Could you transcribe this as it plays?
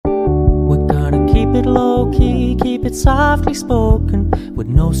low-key, keep it softly spoken, with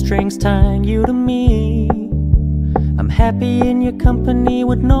no strings tying you to me. I'm happy in your company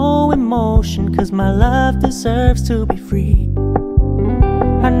with no emotion, 'cause my love deserves to be free.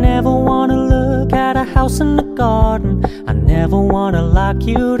 I never wanna look at a house in the garden, I never wanna lock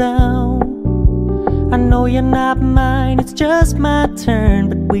you down. I know you're not mine, it's just my turn,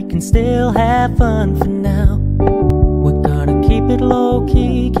 but we can still have fun for now. We're gonna keep it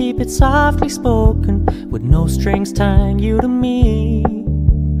low-key, keep it softly spoken, with no strings tying you to me.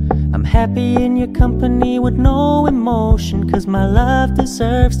 I'm happy in your company with no emotion, 'cause my love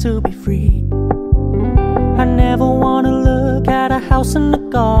deserves to be free. I never wanna look at a house in the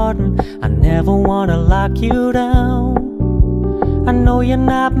garden, I never wanna lock you down. I know you're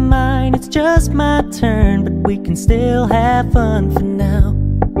not mine, it's just my turn, but we can still have fun for now.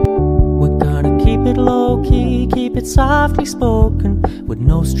 We're gonna keep it low-key, keep it softly spoken, with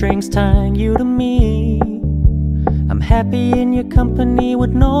no strings tying you to me. I'm happy in your company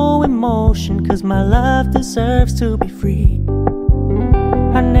with no emotion, 'cause my love deserves to be free.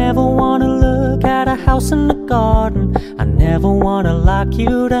 I never wanna look at a house in the garden, I never wanna lock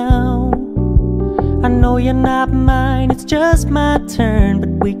you down. I know you're not mine, it's just my turn, but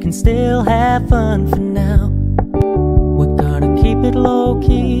we can still have fun for now. We're gonna keep it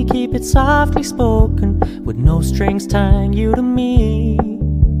low-key, keep it softly spoken, with no strings tying you to me.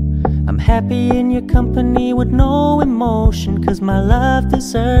 I'm happy in your company with no emotion, 'cause my love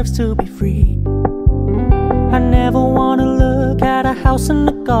deserves to be free. I never wanna look at a house in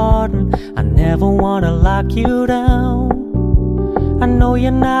the garden, I never wanna lock you down. I know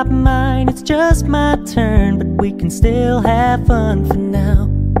you're not mine, it's just my turn, but we can still have fun for now.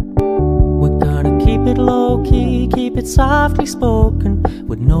 We're gonna keep it low-key, keep it softly spoken,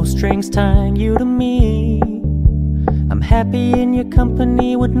 with no strings tying you to me. I'm happy in your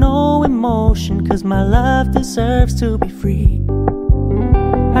company with no emotion, 'cause my love deserves to be free.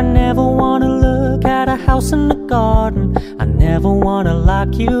 I never wanna look at a house in the garden, I never wanna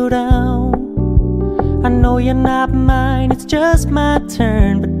lock you down. I know you're not mine, it's just my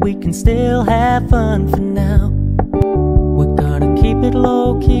turn, but we can still have fun for now. We're gonna keep it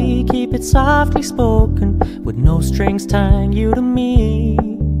low-key, keep it softly spoken, with no strings tying you to me.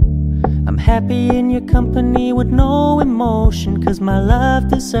 I'm happy in your company with no emotion, 'cause my love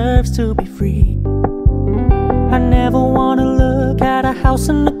deserves to be free. I never wanna look at a house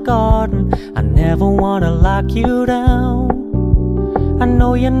in the garden, I never wanna lock you down. I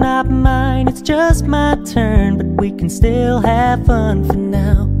know you're not mine, it's just my turn, but we can still have fun for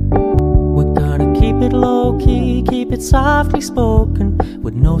now. We're gonna keep it low-key, keep it softly spoken,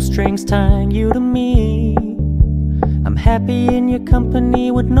 with no strings tying you to me. I'm happy in your company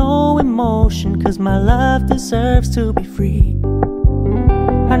with no emotion, 'cause my love deserves to be free.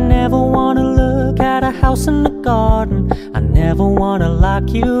 I never wanna look at a house in the garden, I never wanna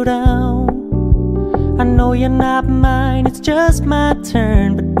lock you down. I know you're not mine, it's just my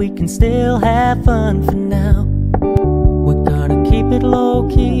turn, but we can still have fun for now. We're gonna keep it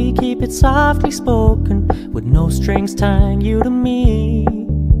low-key, keep it softly spoken, with no strings tying you to me.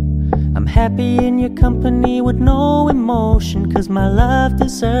 I'm happy in your company with no emotion, 'cause my love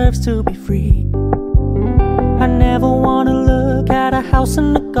deserves to be free. I never wanna look at a house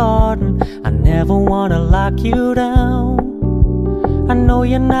in the garden, I never wanna lock you down. I know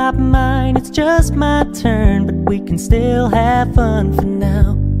you're not mine, it's just my turn, but we can still have fun for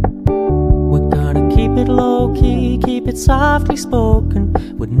now. We're gonna keep it low-key, keep it softly spoken,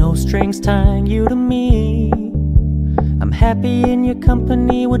 with no strings tying you to me. I'm happy in your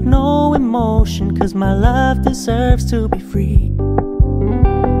company with no emotion, 'cause my love deserves to be free.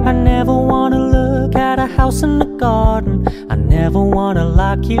 I never wanna look at a house in the garden, I never wanna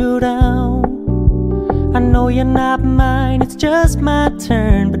lock you down. I know you're not mine, it's just my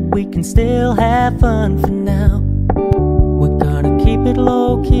turn, but we can still have fun for now. We're gonna keep it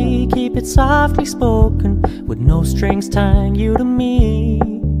low-key, keep it softly spoken, with no strings tying you to me.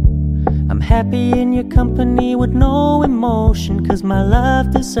 I'm happy in your company with no emotion, 'cause my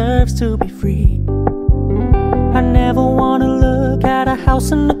love deserves to be free. I never wanna look at a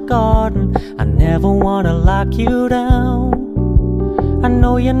house in the garden, I never wanna lock you down. I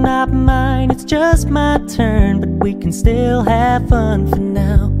know you're not mine, it's just my turn, but we can still have fun for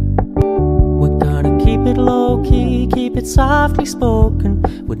now. We're gonna keep it low-key, keep it softly spoken,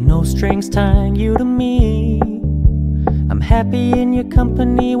 with no strings tying you to me. I'm happy in your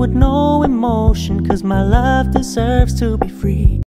company with no emotion, 'cause my love deserves to be free.